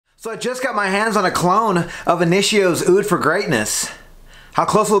So I just got my hands on a clone of Initio's Oud for Greatness. How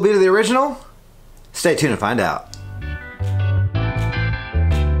close will it be to the original? Stay tuned to find out.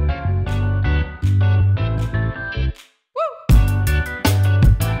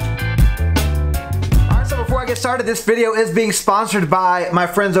 Get started, this video is being sponsored by my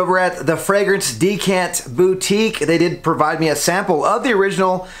friends over at the Fragrance Decant Boutique. They did provide me a sample of the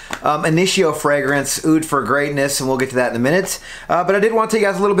original Initio fragrance, Oud for Greatness, and we'll get to that in a minute. But I did want to tell you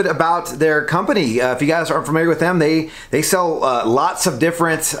guys a little bit about their company. If you guys aren't familiar with them, they sell lots of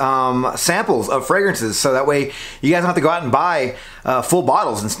different samples of fragrances, so that way you guys don't have to go out and buy full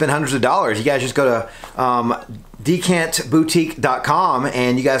bottles and spend hundreds of dollars. You guys just go to decantboutique.com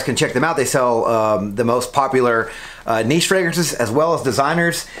and you guys can check them out. They sell the most popular niche fragrances as well as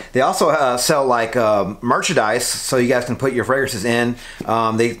designers. They also sell like merchandise, so you guys can put your fragrances in.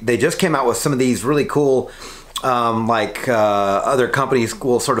 They just came out with some of these really cool, other companies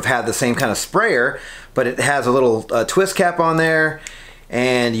will sort of have the same kind of sprayer, but it has a little twist cap on there.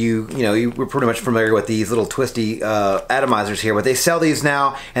 And we're pretty much familiar with these little twisty atomizers here, but they sell these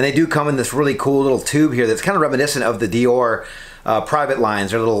now, and they do come in this really cool little tube here that's kind of reminiscent of the Dior private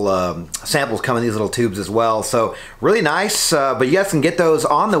lines. Their little samples come in these little tubes as well, so really nice. But you guys can get those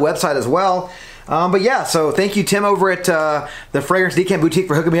on the website as well. But yeah, so thank you, Tim, over at the Fragrance Decant Boutique,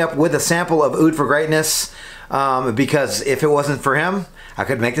 for hooking me up with a sample of Oud for Greatness, because if it wasn't for him, I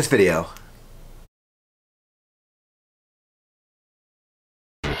couldn't make this video.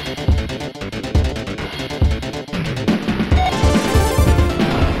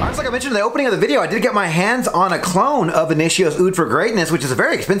 Like I mentioned in the opening of the video, I did get my hands on a clone of Initio's Oud for Greatness, which is a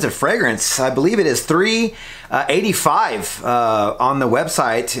very expensive fragrance. I believe it is $385 on the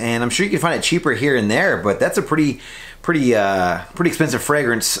website, and I'm sure you can find it cheaper here and there, but that's a pretty expensive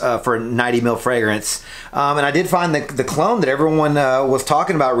fragrance for a 90 ml fragrance. And I did find the clone that everyone was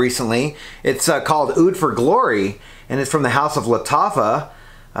talking about recently. It's called Oud for Glory, and it's from the house of Lattafa.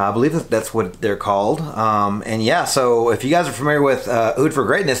 I believe that's what they're called. And yeah, so if you guys are familiar with Oud for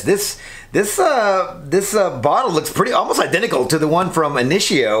Greatness, this bottle looks almost identical to the one from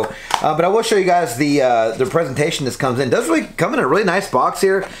Initio. But I will show you guys the presentation this comes in. It does really come in a really nice box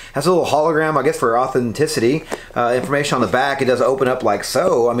here. Has a little hologram, I guess, for authenticity. Information on the back. It does open up like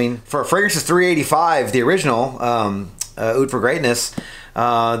so. I mean, for a fragrance is $385, the original Oud for Greatness.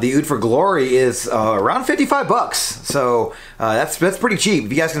 The Oud for Glory is around 55 bucks, so that's pretty cheap.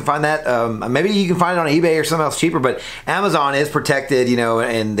 If you guys can find that, maybe you can find it on eBay or something else cheaper. But Amazon is protected,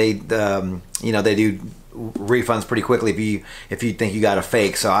 and they they do refunds pretty quickly if you think you got a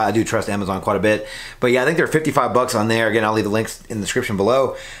fake. So I do trust Amazon quite a bit. But yeah, I think they're 55 bucks on there. Again, I'll leave the links in the description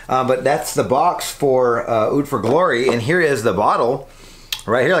below. But that's the box for Oud for Glory, and here is the bottle.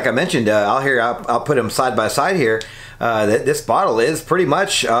 Right here, like I mentioned, I'll put them side by side here. This bottle is pretty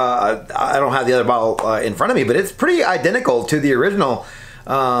much, I don't have the other bottle in front of me, but it's pretty identical to the original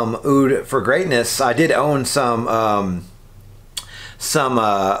Oud for Greatness. I did own some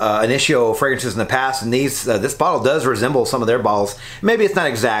Initio fragrances in the past, and this bottle does resemble some of their bottles. Maybe it's not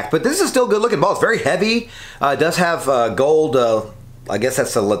exact, but this is still a good looking bottle. It's very heavy. It does have gold, I guess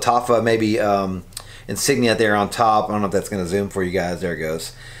that's a Lattafa, maybe, insignia there on top. I don't know if that's going to zoom for you guys. There it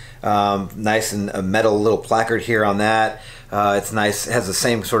goes. Nice and a metal little placard here on that. It's nice. It has the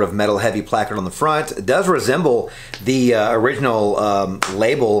same sort of metal heavy placard on the front. It does resemble the original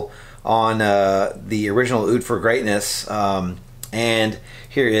label on the original Oud for Greatness. And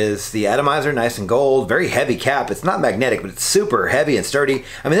here is the atomizer, nice and gold, very heavy cap. It's not magnetic, but it's super heavy and sturdy.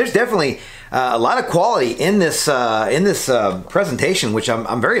 I mean, there's definitely a lot of quality in this presentation, which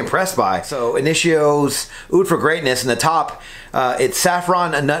I'm very impressed by. So Initio's Oud for Greatness in the top, it's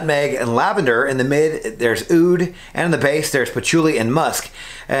saffron, nutmeg, and lavender. In the mid, there's oud, and in the base, there's patchouli and musk.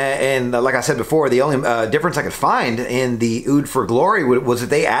 And like I said before, the only difference I could find in the Oud for Glory was that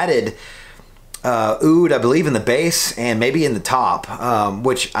they added oud, I believe, in the base and maybe in the top,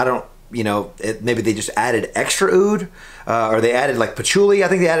 which I don't, maybe they just added extra oud, or they added like patchouli. I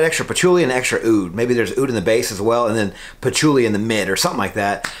think they added extra patchouli and extra oud. Maybe there's oud in the base as well, and then patchouli in the mid or something like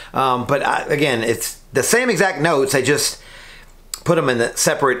that. Again, it's the same exact notes. They just put them in the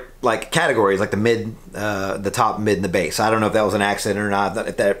separate categories, like the mid, the top, mid, and the base. I don't know if that was an accident or not,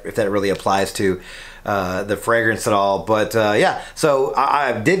 if that really applies to the fragrance at all. But yeah, so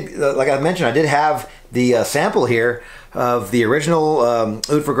I did, like I mentioned, I did have the sample here of the original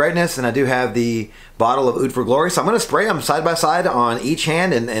Oud for Greatness, and I do have the bottle of Oud for Glory. So I'm going to spray them side by side on each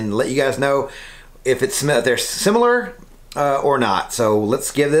hand and let you guys know if they're similar or not. So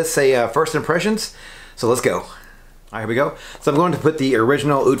let's give this a first impressions. So let's go. All right, here we go. So I'm going to put the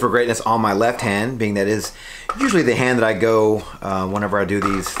original Oud for Greatness on my left hand, being that is usually the hand that I go whenever I do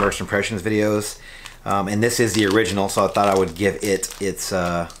these first impressions videos. And this is the original, so I thought I would give it its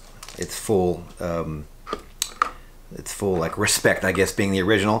full like respect, I guess, being the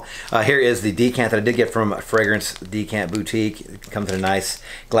original. Here is the decant that I did get from Fragrance Decant Boutique. It comes in a nice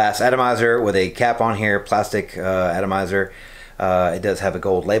glass atomizer with a cap on here, plastic atomizer. It does have a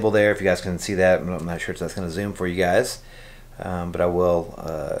gold label there, if you guys can see that. I'm not sure if that's going to zoom for you guys, but I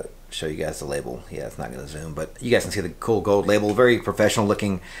will show you guys the label. Yeah, it's not going to zoom, but you guys can see the cool gold label. Very professional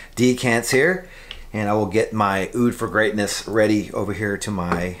looking decants here. And I will get my Oud for Greatness ready over here to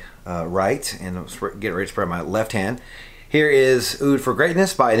my right, and I'm getting ready to spray my left hand. Here is Oud for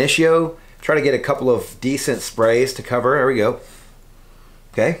Greatness by Initio. Try to get a couple of decent sprays to cover. There we go.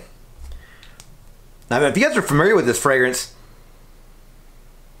 Okay. Now, if you guys are familiar with this fragrance,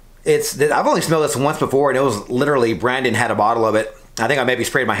 I've only smelled this once before, and it was literally Brandon had a bottle of it. I think I maybe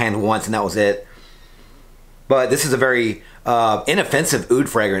sprayed my hand once, and that was it. But this is a very inoffensive oud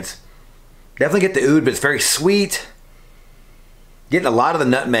fragrance. Definitely get the oud, but it's very sweet. Getting a lot of the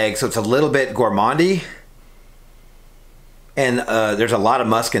nutmeg, so it's a little bit gourmandy. And there's a lot of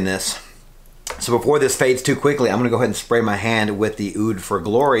musk in this. So before this fades too quickly, I'm going to go ahead and spray my hand with the Oud for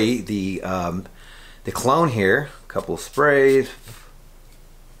Glory, the clone here. A couple of sprays.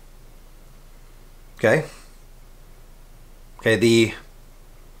 Okay. Okay, the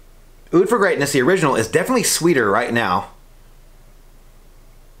Oud for Greatness, the original, is definitely sweeter right now.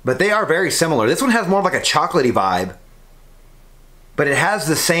 But they are very similar. This one has more of like a chocolatey vibe, but it has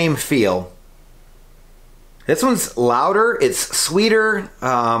the same feel. This one's louder, it's sweeter.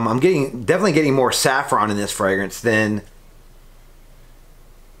 I'm definitely getting more saffron in this fragrance than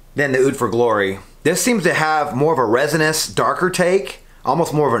the Oud for Glory. This seems to have more of a resinous, darker take.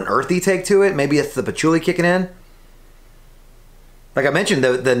 Almost more of an earthy take to it. Maybe it's the patchouli kicking in. Like I mentioned,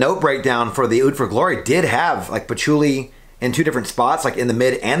 the note breakdown for the Oud for Glory did have like patchouli in two different spots, like in the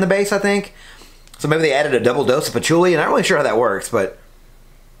mid and the base, I think. So maybe they added a double dose of patchouli, and I'm not really sure how that works, but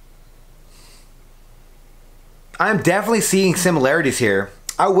I'm definitely seeing similarities here.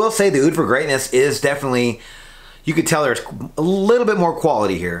 I will say the Oud for Greatness is definitely, you could tell there's a little bit more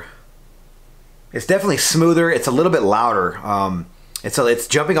quality here. It's definitely smoother. It's a little bit louder. It's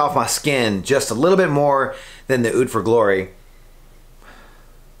jumping off my skin just a little bit more than the Oud for Glory.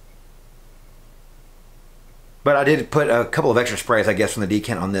 But I did put a couple of extra sprays, I guess, from the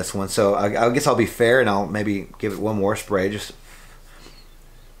decant on this one. So I guess I'll be fair and I'll maybe give it one more spray.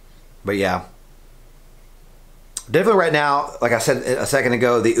 But yeah. Definitely right now, like I said a second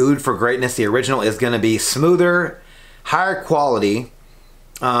ago, the Oud for Greatness, the original, is going to be smoother, higher quality,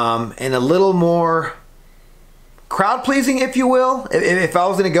 and a little more crowd pleasing, if you will. If I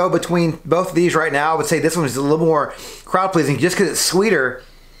was going to go between both of these right now, I would say this one is a little more crowd pleasing just because it's sweeter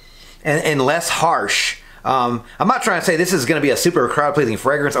and less harsh. I'm not trying to say this is going to be a super crowd pleasing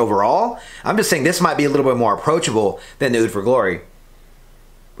fragrance overall. I'm just saying this might be a little bit more approachable than the Oud for Glory.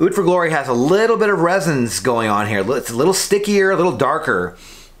 Oud for Glory has a little bit of resins going on here. It's a little stickier, a little darker.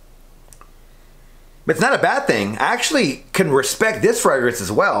 But it's not a bad thing. I actually can respect this fragrance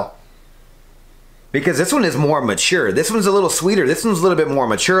as well, because this one is more mature. This one's a little sweeter. This one's a little bit more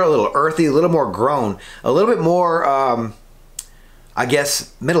mature, a little earthy, a little more grown, a little bit more, I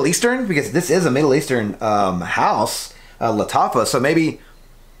guess, Middle Eastern, because this is a Middle Eastern house, Lattafa. So maybe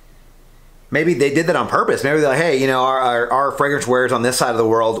they did that on purpose. Maybe they're like, hey, you know, our fragrance wares on this side of the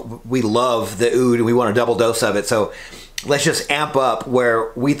world, we love the oud and we want a double dose of it. So let's just amp up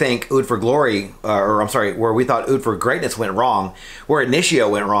where we think Oud for Glory, or I'm sorry, where we thought Oud for Greatness went wrong, where Initio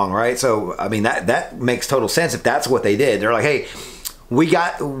went wrong, right? So, I mean, that makes total sense if that's what they did. They're like, hey, we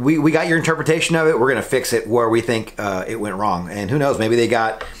got your interpretation of it. We're going to fix it where we think it went wrong. And who knows, maybe they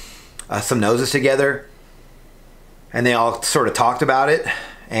got some noses together and they all sort of talked about it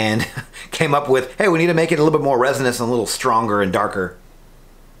and came up with, hey, we need to make it a little bit more resonant and a little stronger and darker.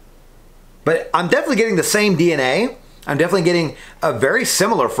 But I'm definitely getting the same DNA. I'm definitely getting a very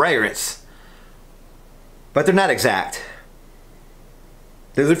similar fragrance, but they're not exact.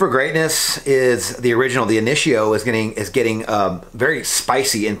 The Oud for Greatness is the original. The Initio is getting very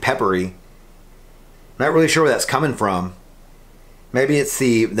spicy and peppery. Not really sure where that's coming from. Maybe it's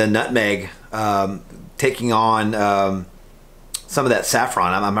the nutmeg taking on some of that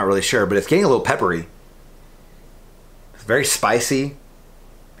saffron. I'm not really sure, but it's getting a little peppery. It's very spicy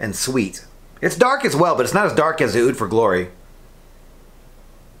and sweet. It's dark as well, but it's not as dark as the Oud for Glory.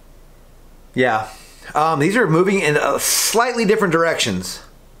 Yeah. These are moving in slightly different directions.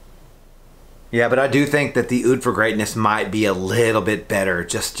 Yeah, but I do think that the Oud for Greatness might be a little bit better,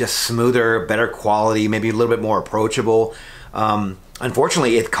 just smoother, better quality, maybe a little bit more approachable.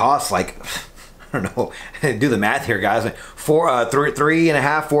 Unfortunately, it costs like, I don't know, do the math here, guys. Three and a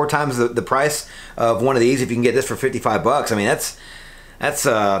half, 4 times the price of one of these. If you can get this for $55, I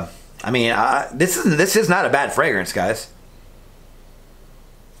mean this is not a bad fragrance, guys.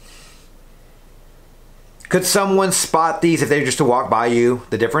 Could someone spot these if they were just to walk by you?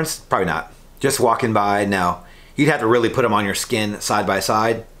 The difference? Probably not. Just walking by, no. You'd have to really put them on your skin side by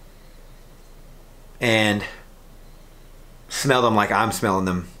side and smell them like I'm smelling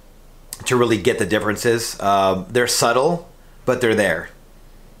them to really get the differences. They're subtle, but they're there.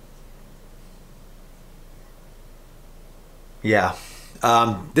 Yeah.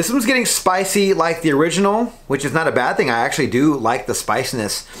 This one's getting spicy like the original, which is not a bad thing. I actually do like the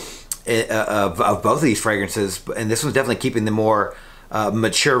spiciness of both of these fragrances, and this one's definitely keeping the more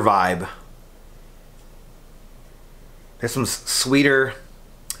mature vibe. This one's sweeter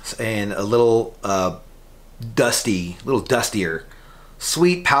and a little dusty, a little dustier.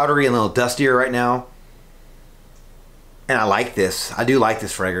 Sweet, powdery, and a little dustier right now. And I like this. I do like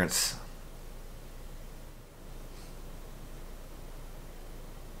this fragrance.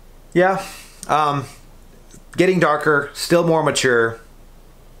 Yeah. Getting darker, still more mature.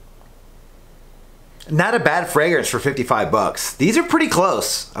 Not a bad fragrance for $55. These are pretty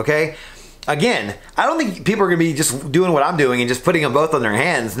close, okay? Again, I don't think people are going to be just doing what I'm doing and just putting them both on their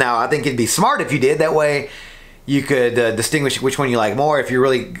hands. Now, I think it'd be smart if you did. That way, you could distinguish which one you like more. If you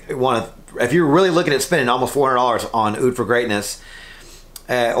really if you're really looking at spending almost $400 on Oud for Greatness,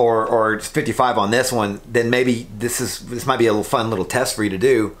 or $55 on this one, then maybe this might be a little fun little test for you to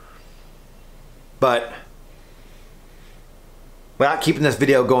do. But without keeping this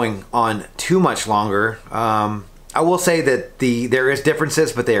video going on too much longer, I will say that there is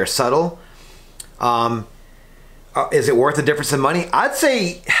differences, but they are subtle. Is it worth the difference in money? I'd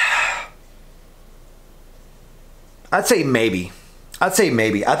say maybe. I'd say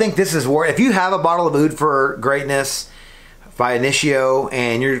maybe. I think this is worth. If you have a bottle of Oud for Greatness by Initio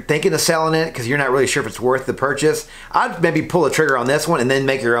and you're thinking of selling it because you're not really sure if it's worth the purchase, I'd maybe pull a trigger on this one and then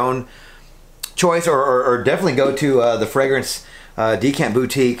make your own choice, or definitely go to the Fragrance Decant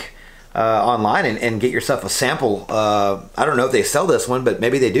Boutique online and get yourself a sample. I don't know if they sell this one, but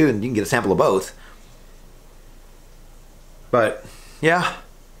maybe they do, and you can get a sample of both. But yeah,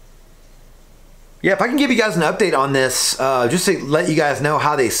 if I can give you guys an update on this, just to let you guys know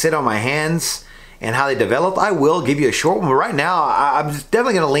how they sit on my hands and how they develop, I will give you a short one. But right now, I'm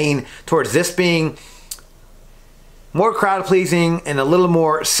definitely going to lean towards this being more crowd pleasing and a little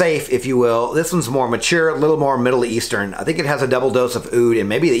more safe, if you will. This one's more mature, a little more Middle Eastern. I think it has a double dose of oud and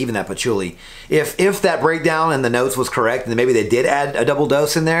maybe even that patchouli. If that breakdown in the notes was correct, and maybe they did add a double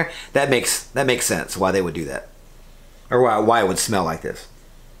dose in there, that makes sense why they would do that, or why it would smell like this.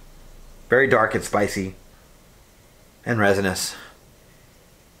 Very dark and spicy and resinous.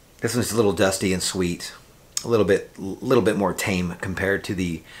 This one's a little dusty and sweet, a little bit more tame compared to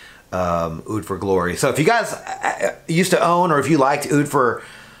the Oud for Glory. So if you guys used to own, or if you liked Oud for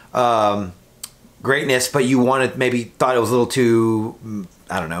Greatness, but you thought it was a little too,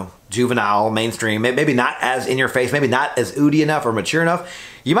 I don't know, juvenile, mainstream, maybe not as in your face, maybe not as oudy enough or mature enough,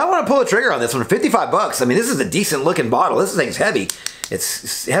 you might want to pull a trigger on this one. $55. I mean, this is a decent looking bottle. This thing's heavy.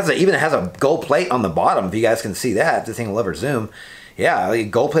 It even has a gold plate on the bottom, if you guys can see that. This thing will ever zoom. Yeah,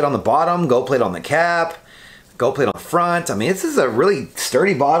 gold plate on the bottom, gold plate on the cap, gold plate on the front. I mean, this is a really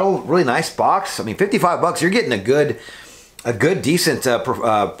sturdy bottle, really nice box. I mean, $55, you're getting a good, decent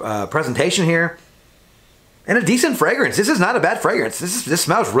presentation here, and a decent fragrance. This is not a bad fragrance. This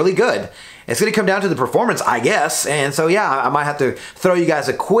smells really good. It's going to come down to the performance, I guess. And so, yeah, I might have to throw you guys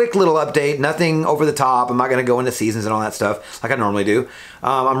a quick little update. Nothing over the top. I'm not going to go into seasons and all that stuff like I normally do.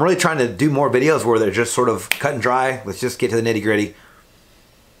 I'm really trying to do more videos where they're just sort of cut and dry. Let's just get to the nitty gritty.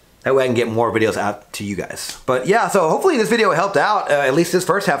 That way I can get more videos out to you guys. But yeah, so hopefully this video helped out, at least this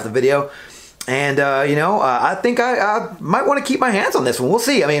first half of the video. And, you know, I think I might want to keep my hands on this one. We'll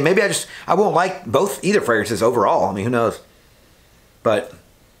see. I mean, maybe I won't like either fragrances overall. I mean, who knows? But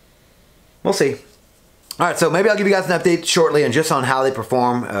we'll see. All right, so maybe I'll give you guys an update shortly and just on how they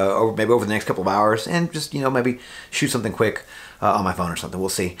perform, maybe over the next couple of hours, and just, you know, maybe shoot something quick on my phone or something. We'll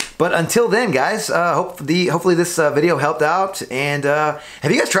see. But until then, guys, hopefully this video helped out. And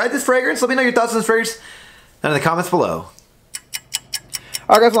have you guys tried this fragrance? Let me know your thoughts on this fragrance down in the comments below.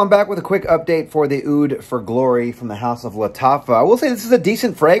 All right, guys, well, I'm back with a quick update for the Oud for Glory from the house of Lattafa. I will say this is a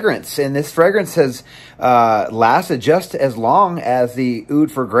decent fragrance, and this fragrance has lasted just as long as the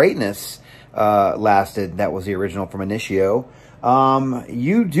Oud for Greatness lasted. That was the original from Initio.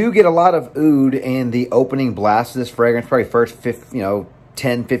 You do get a lot of oud in the opening blast of this fragrance. Probably first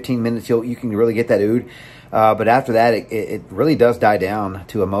 10, 15 minutes, you can really get that oud. But after that, it really does die down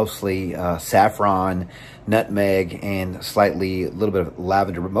to a mostly saffron, nutmeg, and a little bit of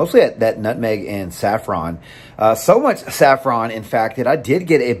lavender, but mostly that nutmeg and saffron. So much saffron, in fact, that I did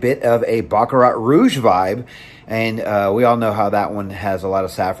get a bit of a Baccarat Rouge vibe. And we all know how that one has a lot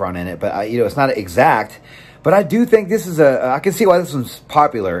of saffron in it. But, it's not exact. But I do think this is I can see why this one's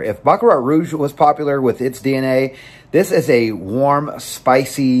popular. If Baccarat Rouge was popular with its DNA, this is a warm,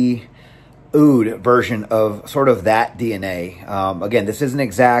 spicy oud version of sort of that DNA. Again, this isn't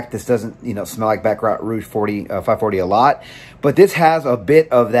exact. This doesn't, smell like Baccarat Rouge 540 a lot. But this has a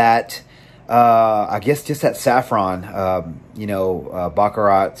bit of that, I guess just that saffron,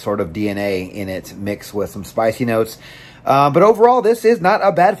 Baccarat sort of DNA in it, mixed with some spicy notes. But overall, this is not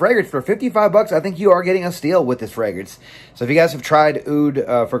a bad fragrance. For 55 bucks, I think you are getting a steal with this fragrance. So if you guys have tried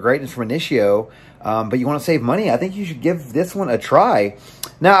Oud for Greatness from Initio, but you want to save money, I think you should give this one a try.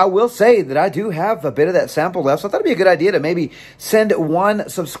 Now, I will say that I do have a bit of that sample left, so I thought it'd be a good idea to maybe send one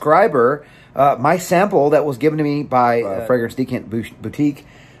subscriber my sample that was given to me by Fragrance Decant Boutique,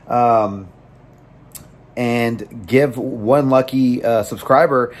 and give one lucky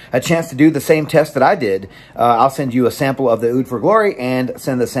subscriber a chance to do the same test that I did. I'll send you a sample of the Oud for Glory and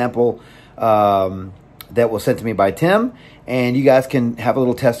send the sample that was sent to me by Tim. And you guys can have a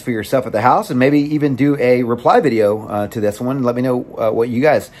little test for yourself at the house and maybe even do a reply video to this one. Let me know what you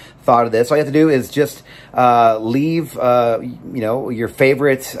guys thought of this. All you have to do is just leave, your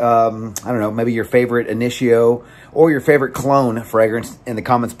favorite, I don't know, maybe your favorite Initio or your favorite clone fragrance in the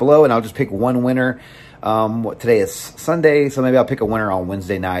comments below. And I'll just pick one winner. Today is Sunday, so maybe I'll pick a winner on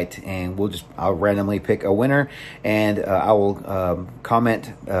Wednesday night, and I'll randomly pick a winner, and I will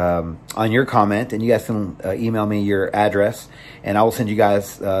comment on your comment, and you guys can email me your address, and I will send you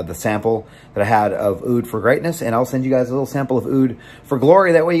guys the sample that I had of Oud for Greatness, and I'll send you guys a little sample of Oud for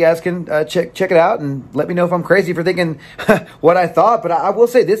Glory. That way you guys can check it out and let me know if I'm crazy for thinking what I thought. But I will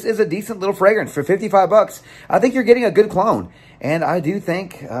say this is a decent little fragrance for 55 bucks. I think you're getting a good clone. And I do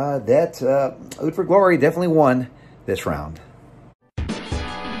think that Oud for Glory definitely won this round.